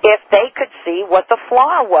if they could see what the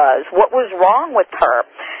flaw was, what was wrong with her.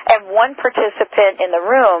 And one participant in the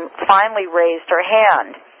room finally raised her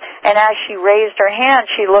hand. And as she raised her hand,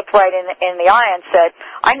 she looked right in the eye and said,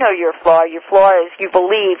 I know your flaw. Your flaw is you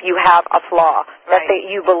believe you have a flaw, right. That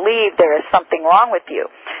you believe there is something wrong with you.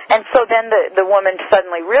 And so then the woman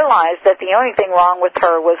suddenly realized that the only thing wrong with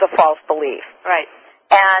her was a false belief. Right.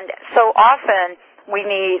 And so often we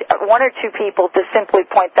need one or two people to simply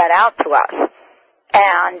point that out to us.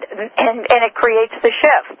 And it creates the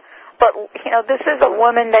shift. But, this is a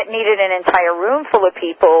woman that needed an entire room full of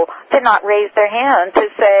people to not raise their hand to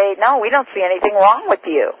say, no, we don't see anything wrong with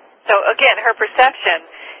you. So, again, her perception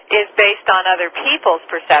is based on other people's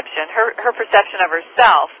perception. Her perception of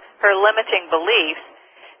herself, her limiting beliefs,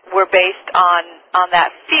 were based on that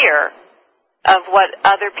fear of what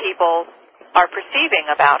other people are perceiving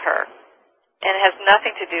about her. And it has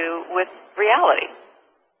nothing to do with reality.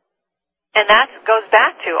 And that goes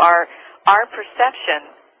back to our perception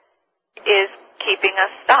is keeping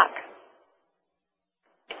us stuck.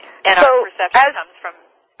 And so our perception comes from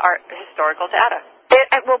our historical data.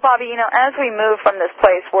 Well, Bobbie, as we move from this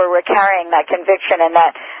place where we're carrying that conviction and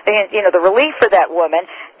that, the relief for that woman,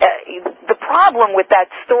 the problem with that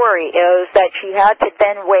story is that she had to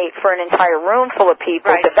then wait for an entire room full of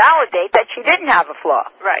people to validate that she didn't have a flaw.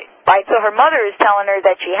 Right. Right, so her mother is telling her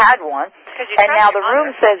that she had one, and now the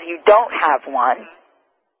room says you don't have one.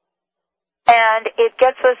 And it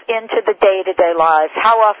gets us into the day-to-day lives.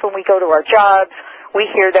 How often we go to our jobs, we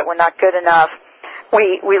hear that we're not good enough.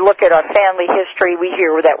 We look at our family history, we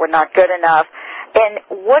hear that we're not good enough. And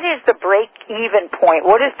what is the break-even point?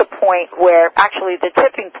 What is the point where, actually the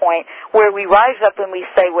tipping point, where we rise up and we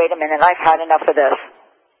say, wait a minute, I've had enough of this?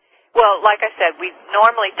 Well, like I said, we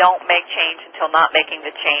normally don't make change until not making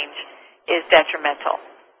the change is detrimental.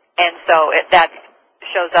 And so that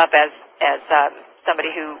shows up as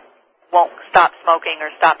somebody who won't stop smoking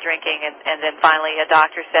or stop drinking, and then finally a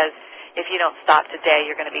doctor says, if you don't stop today,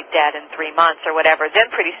 you're going to be dead in 3 months or whatever.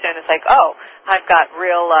 Then pretty soon it's like, oh, I've got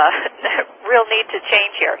real need to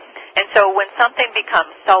change here. And so when something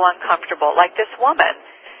becomes so uncomfortable, like this woman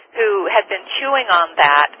who had been chewing on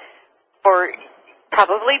that for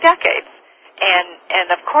probably decades,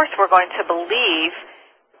 and of course we're going to believe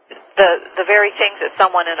the very things that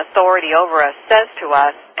someone in authority over us says to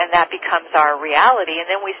us, and that becomes our reality, and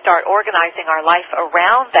then we start organizing our life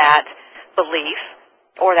around that belief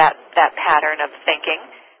or that pattern of thinking,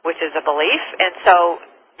 which is a belief. And so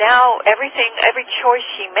now every choice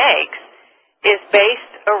she makes is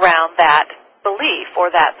based around that belief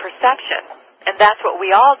or that perception, and that's what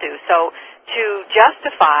we all do. So to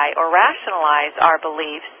justify or rationalize our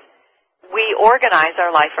beliefs, we organize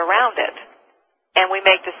our life around it, and we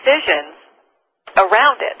make decisions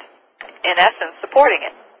around it, in essence, supporting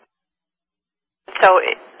it. So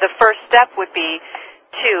the first step would be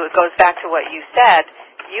it goes back to what you said,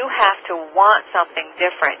 you have to want something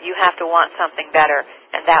different. You have to want something better.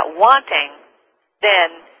 And that wanting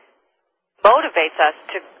then motivates us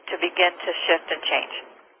to begin to shift and change.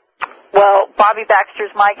 Well, Bobbie Baxter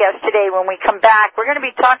is my guest today. When we come back, we're going to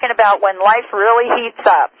be talking about when life really heats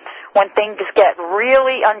up, when things get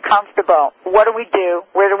really uncomfortable. What do we do?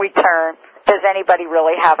 Where do we turn? Does anybody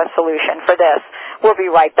really have a solution for this? We'll be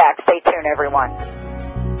right back. Stay tuned, everyone.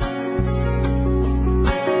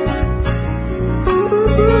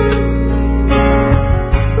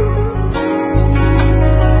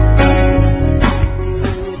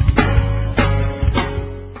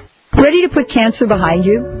 Ready to put cancer behind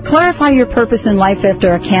you? Clarify your purpose in life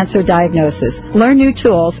after a cancer diagnosis. Learn new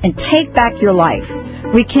tools and take back your life.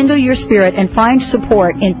 Rekindle your spirit and find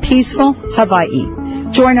support in peaceful Hawaii.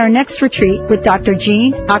 Join our next retreat with Dr.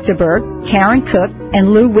 Jean Octoberg, Karen Cook,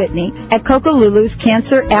 and Lou Whitney at Kokolulu's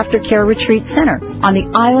Cancer Aftercare Retreat Center on the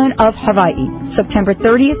island of Hawaii, September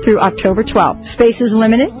 30th through October 12th. Space is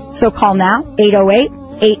limited, so call now,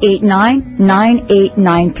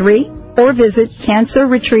 808-889-9893, or visit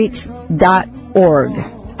cancerretreats.org.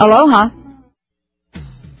 Aloha.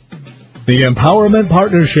 The Empowerment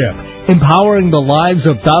Partnership, empowering the lives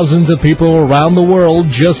of thousands of people around the world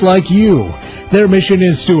just like you. Their mission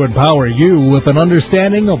is to empower you with an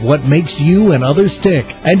understanding of what makes you and others tick,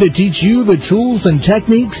 and to teach you the tools and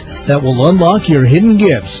techniques that will unlock your hidden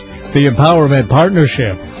gifts. The Empowerment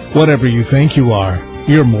Partnership. Whatever you think you are,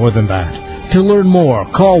 you're more than that. To learn more,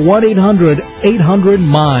 call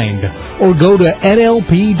 1-800-800-MIND or go to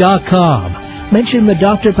NLP.com. Mention the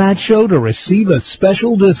Dr. Pat Show to receive a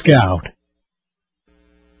special discount.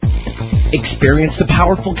 Experience the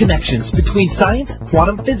powerful connections between science,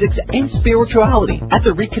 quantum physics, and spirituality at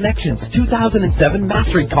the Reconnections 2007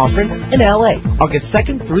 Mastery Conference in L.A., August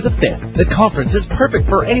 2nd through the 5th. The conference is perfect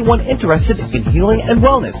for anyone interested in healing and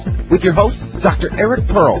wellness, with your host, Dr. Eric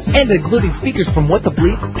Pearl, and including speakers from What the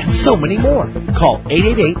Bleep and so many more. Call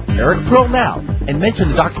 888-ERIC-PEARL now and mention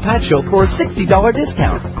the Dr. Pat Show for a $60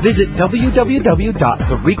 discount. Visit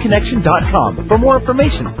www.thereconnection.com for more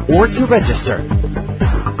information or to register.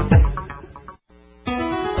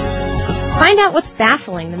 Find out what's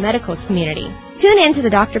baffling the medical community. Tune in to the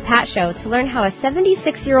Dr. Pat Show to learn how a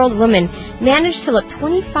 76-year-old woman managed to look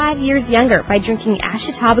 25 years younger by drinking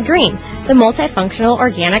Ashitaba Green, the multifunctional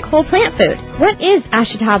organic whole plant food. What is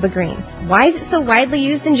Ashitaba Green? Why is it so widely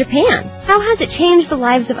used in Japan? How has it changed the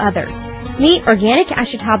lives of others? Meet organic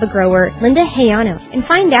Ashitaba grower Linda Hayano and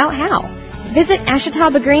find out how. Visit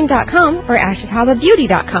ashitabagreen.com or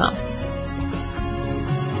ashitababeauty.com.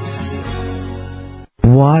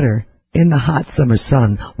 Water. In the hot summer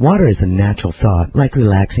sun, water is a natural thought, like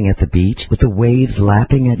relaxing at the beach with the waves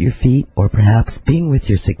lapping at your feet, or perhaps being with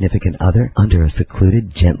your significant other under a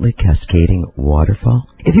secluded, gently cascading waterfall.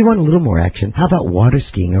 If you want a little more action, how about water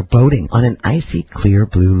skiing or boating on an icy, clear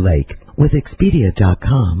blue lake? With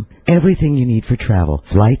Expedia.com, everything you need for travel,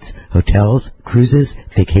 flights, hotels, cruises,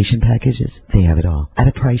 vacation packages, they have it all at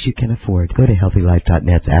a price you can afford. Go to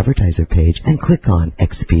HealthyLife.net's advertiser page and click on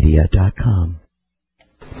Expedia.com.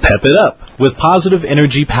 Pep it up with positive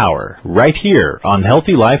energy power right here on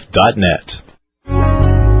HealthyLife.net.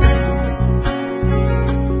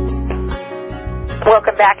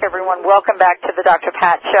 Welcome back, everyone. Welcome back to the Dr.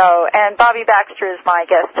 Pat Show. And Bobbie Baxter is my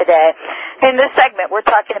guest today. In this segment, we're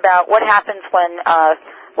talking about what happens when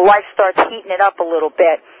life starts heating it up a little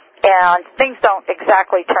bit and things don't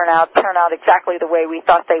exactly turn out exactly the way we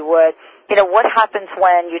thought they would. You know, what happens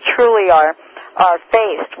when you truly are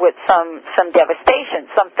faced with some devastation,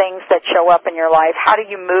 some things that show up in your life? How do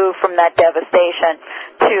you move from that devastation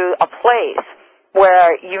to a place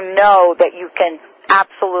where you know that you can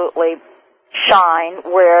absolutely shine,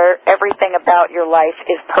 where everything about your life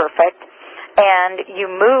is perfect, and you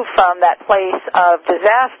move from that place of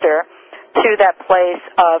disaster to that place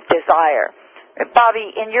of desire?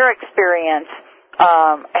 Bobbie, in your experience,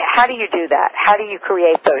 how do you do that? How do you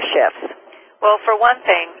create those shifts? Well, for one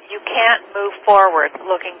thing, you can't move forward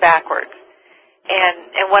looking backwards.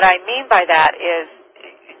 And what I mean by that is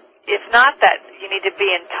it's not that you need to be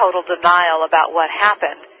in total denial about what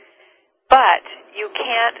happened, but you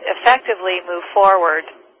can't effectively move forward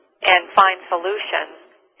and find solutions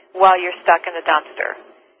while you're stuck in the dumpster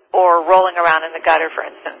or rolling around in the gutter, for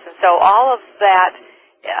instance. And so all of that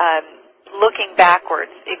looking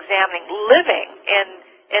backwards, examining, living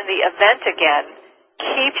in the event again,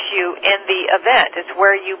 keeps you in the event. It's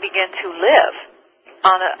where you begin to live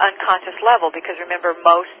on an unconscious level, because remember,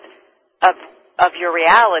 most of your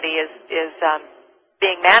reality is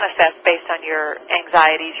being manifest based on your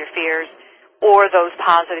anxieties, your fears, or those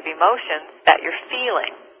positive emotions that you're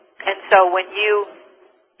feeling. And so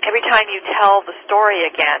every time you tell the story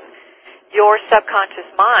again, your subconscious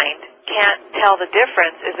mind can't tell the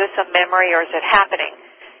difference. Is this a memory or is it happening?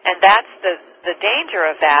 And that's the danger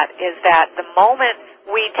of that, is that the moment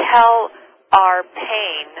we tell our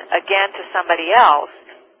pain again to somebody else,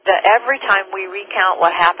 that every time we recount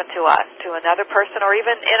what happened to us, to another person, or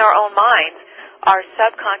even in our own minds, our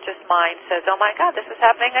subconscious mind says, oh my God, this is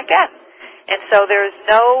happening again. And so there's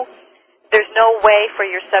no way for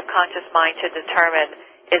your subconscious mind to determine,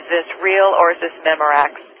 is this real or is this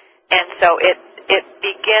Memorex? And so it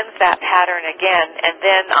begins that pattern again, and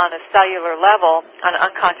then on a cellular level, on an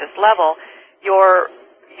unconscious level, your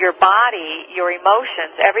body, your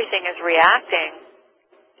emotions, everything is reacting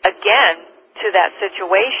again to that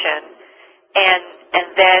situation, and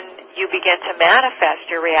then you begin to manifest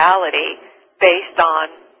your reality based on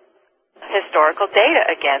historical data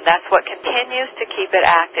again. That's what continues to keep it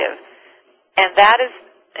active. And that is,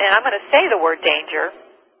 and I'm going to say the word danger,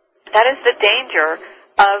 that is the danger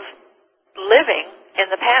of living in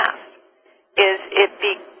the past, is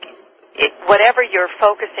whatever you're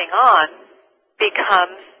focusing on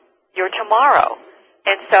becomes your tomorrow.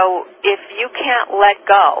 And so if you can't let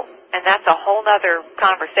go, and that's a whole other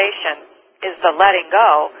conversation, is the letting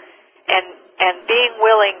go, and being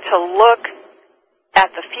willing to look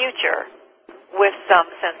at the future with some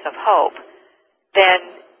sense of hope, then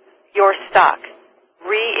you're stuck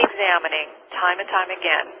re-examining time and time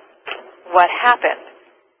again what happened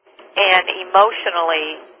and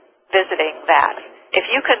emotionally visiting that. If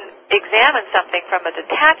you can examine something from a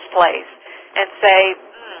detached place and say,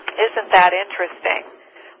 isn't that interesting?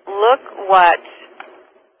 Look what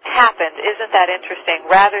happened. Isn't that interesting?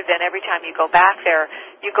 Rather than every time you go back there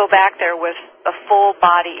with a full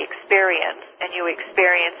body experience, and you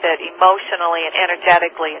experience it emotionally and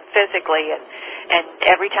energetically and physically, and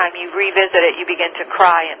every time you revisit it, you begin to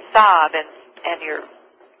cry and sob, and you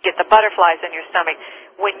get the butterflies in your stomach.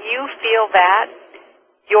 When you feel that,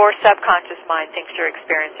 your subconscious mind thinks you're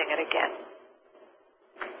experiencing it again.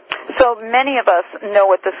 So many of us know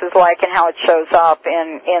what this is like and how it shows up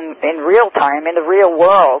in real time, in the real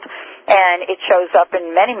world, and it shows up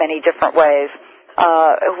in many, many different ways.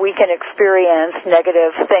 We can experience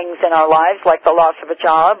negative things in our lives, like the loss of a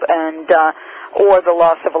job and or the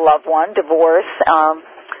loss of a loved one, divorce,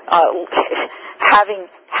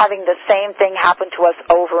 having the same thing happen to us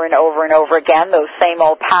over and over and over again, those same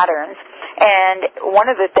old patterns. And one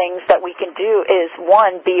of the things that we can do is,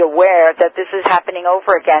 one, be aware that this is happening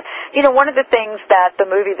over again. You know, one of the things that the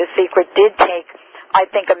movie The Secret did take, I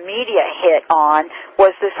think, a media hit on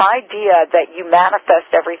was this idea that you manifest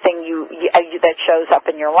everything that shows up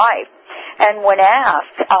in your life. And when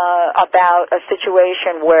asked about a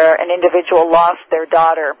situation where an individual lost their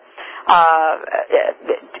daughter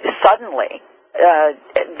suddenly,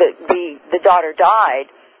 the daughter died,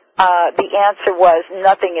 the answer was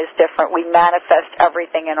nothing is different. We manifest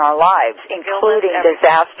everything in our lives, including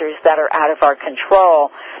disasters that are out of our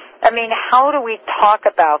control. I mean, how do we talk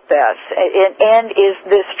about this? And is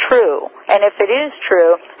this true? And if it is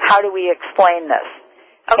true, how do we explain this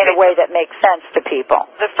in a way that makes sense to people?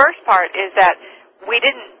 The first part is that we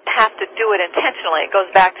didn't have to do it intentionally. It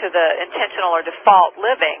goes back to the intentional or default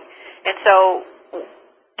living. And so,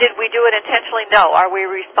 did we do it intentionally? No. Are we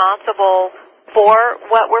responsible for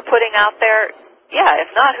what we're putting out there? Yeah,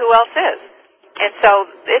 if not, who else is? And so,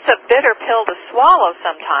 it's a bitter pill to swallow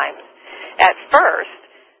sometimes at first,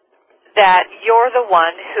 that you're the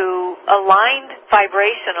one who aligned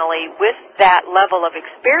vibrationally with that level of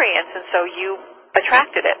experience, and so you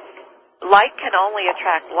attracted it. Like can only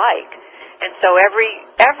attract like. And so every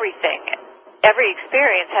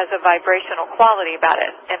experience has a vibrational quality about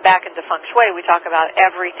it. And back into feng shui, we talk about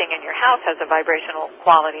everything in your house has a vibrational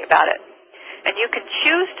quality about it. And you can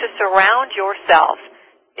choose to surround yourself,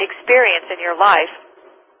 experience in your life,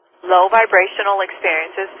 low vibrational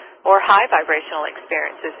experiences or high vibrational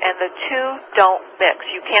experiences, and the two don't mix.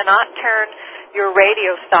 You cannot turn your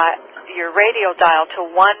radio dial to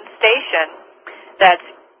one station that's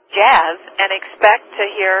jazz and expect to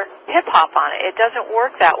hear hip-hop on it. It doesn't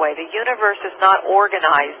work that way. The universe is not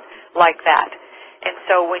organized like that. And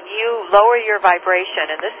so when you lower your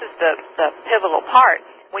vibration, and this is the pivotal part,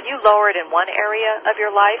 when you lower it in one area of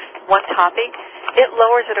your life, one topic, it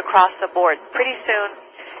lowers it across the board. Pretty soon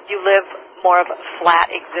you live more of a flat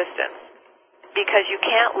existence, because you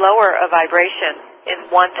can't lower a vibration in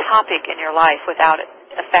one topic in your life without it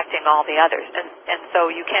affecting all the others. And so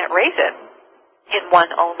you can't raise it in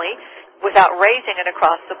one only without raising it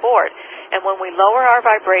across the board. And when we lower our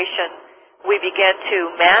vibration, we begin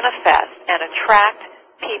to manifest and attract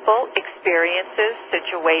people, experiences,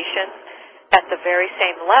 situations at the very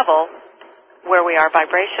same level where we are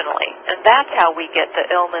vibrationally. And that's how we get the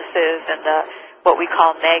illnesses and the what we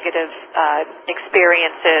call negative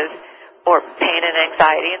experiences or pain and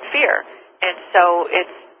anxiety and fear. And so it's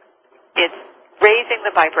raising the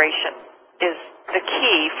vibration is the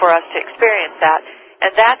key for us to experience that.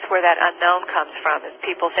 And that's where that unknown comes from, is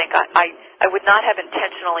people think, I would not have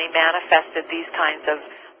intentionally manifested these kinds of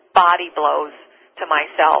body blows to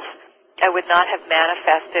myself. I would not have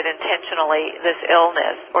manifested intentionally this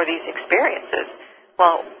illness or these experiences.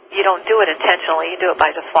 Well, you don't do it intentionally, you do it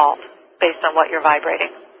by default, based on what you're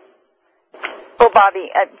vibrating. Well,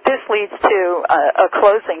 Bobbie, this leads to a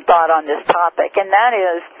closing thought on this topic, and that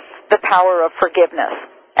is the power of forgiveness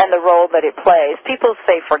and the role that it plays. People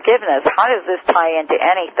say forgiveness. How does this tie into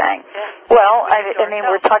anything? Yeah. Well, I mean,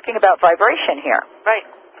 we're talking about vibration here. Right.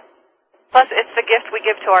 Plus, it's the gift we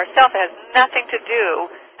give to ourselves. It has nothing to do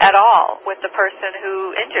at all with the person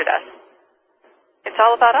who injured us. It's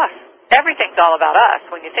all about us. Everything's all about us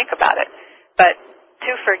when you think about it. But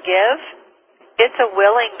to forgive, it's a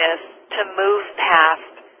willingness to move past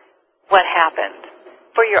what happened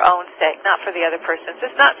for your own sake, not for the other person's.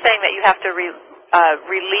 It's not saying that you have to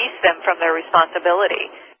release them from their responsibility.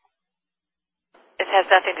 It has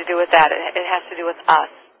nothing to do with that. It has to do with us.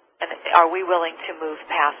 And are we willing to move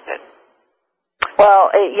past it? Well,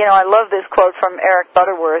 I love this quote from Eric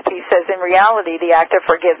Butterworth. He says, in reality, the act of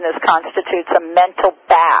forgiveness constitutes a mental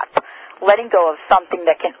bath, letting go of something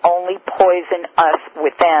that can only poison us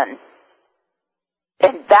within.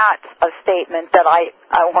 And that's a statement that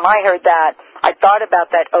when I heard that, I thought about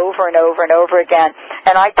that over and over and over again.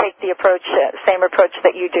 And I take the same approach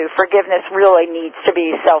that you do. Forgiveness really needs to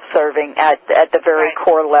be self-serving at the very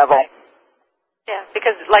core level. Right. Yeah,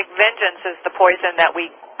 because like vengeance is the poison that we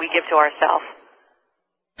give to ourselves.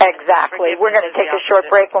 Exactly. We're going to take a short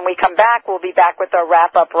break. When we come back, we'll be back with our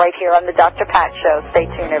wrap-up right here on the Dr. Pat Show. Stay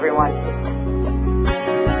tuned, everyone.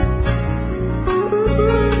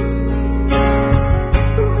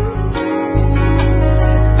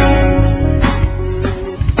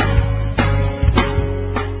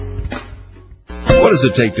 What does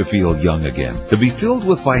it take to feel young again? To be filled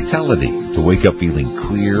with vitality, to wake up feeling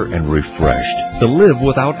clear and refreshed, to live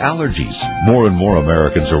without allergies. More and more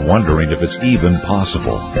Americans are wondering if it's even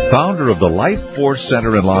possible. Founder of the Life Force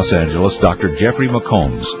Center in Los Angeles, Dr. Jeffrey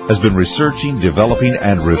McCombs, has been researching, developing,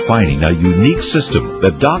 and refining a unique system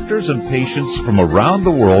that doctors and patients from around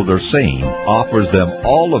the world are saying offers them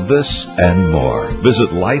all of this and more.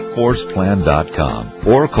 Visit lifeforceplan.com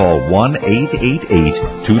or call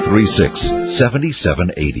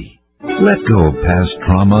 1-888-236-7780. Let go of past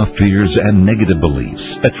trauma, fears, and negative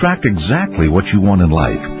beliefs. Attract exactly what you want in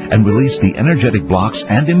life and release the energetic blocks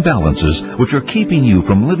and imbalances which are keeping you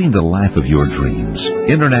from living the life of your dreams.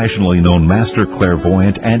 Internationally known master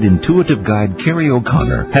clairvoyant and intuitive guide Carrie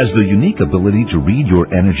O'Connor has the unique ability to read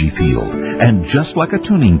your energy field and, just like a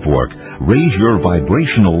tuning fork, raise your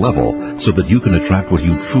vibrational level so that you can attract what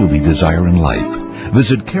you truly desire in life.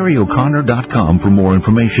 Visit CarrieO'Connor.com for more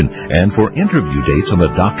information and for interview dates on the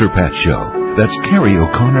Dr. Pat Show. That's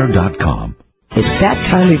CarrieO'Connor.com. It's that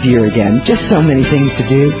time of year again. Just so many things to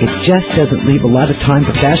do. It just doesn't leave a lot of time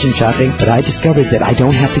for fashion shopping, but I discovered that I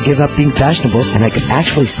don't have to give up being fashionable, and I can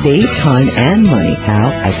actually save time and money. How?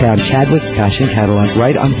 I found Chadwick's fashion catalog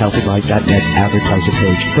right on HealthyLife.net's advertiser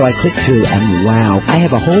page. So I clicked through, and wow, I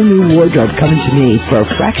have a whole new wardrobe coming to me for a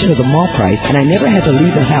fraction of the mall price, and I never had to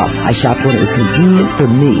leave the house. I shopped when it was convenient for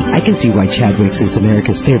me. I can see why Chadwick's is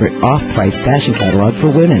America's favorite off-price fashion catalog for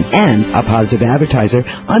women, and a positive advertiser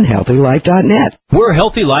on HealthyLife.net. We're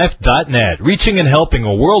HealthyLife.net, reaching and helping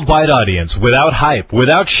a worldwide audience without hype,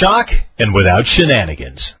 without shock, and without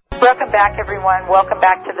shenanigans. Welcome back, everyone. Welcome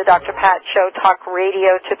back to the Dr. Pat Show, Talk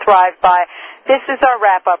Radio to Thrive By. This is our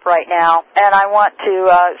wrap-up right now, and I want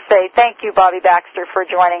to say thank you, Bobbie Baxter, for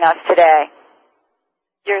joining us today.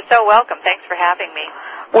 You're so welcome. Thanks for having me.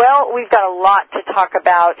 Well, we've got a lot to talk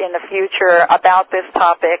about in the future about this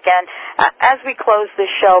topic, and as we close this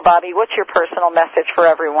show, Bobbie, what's your personal message for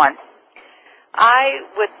everyone? I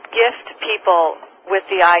would gift people with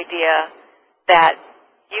the idea that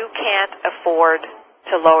you can't afford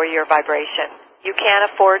to lower your vibration. You can't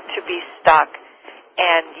afford to be stuck,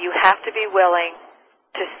 and you have to be willing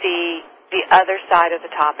to see the other side of the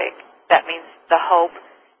topic. That means the hope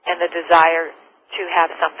and the desire to have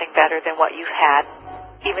something better than what you've had,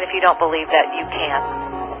 even if you don't believe that you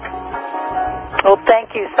can. Well,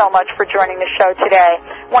 thank you so much for joining the show today.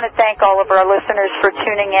 I want to thank all of our listeners for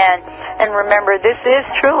tuning in. And remember, this is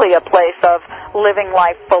truly a place of living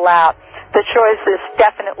life full out. The choice is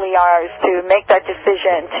definitely ours to make that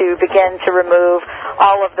decision to begin to remove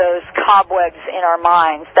all of those cobwebs in our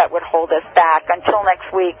minds that would hold us back. Until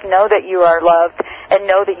next week, know that you are loved and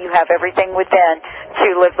know that you have everything within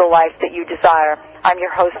to live the life that you desire. I'm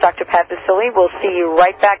your host, Dr. Pat Basile. We'll see you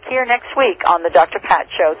right back here next week on the Dr. Pat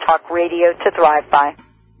Show, Talk Radio to Thrive By.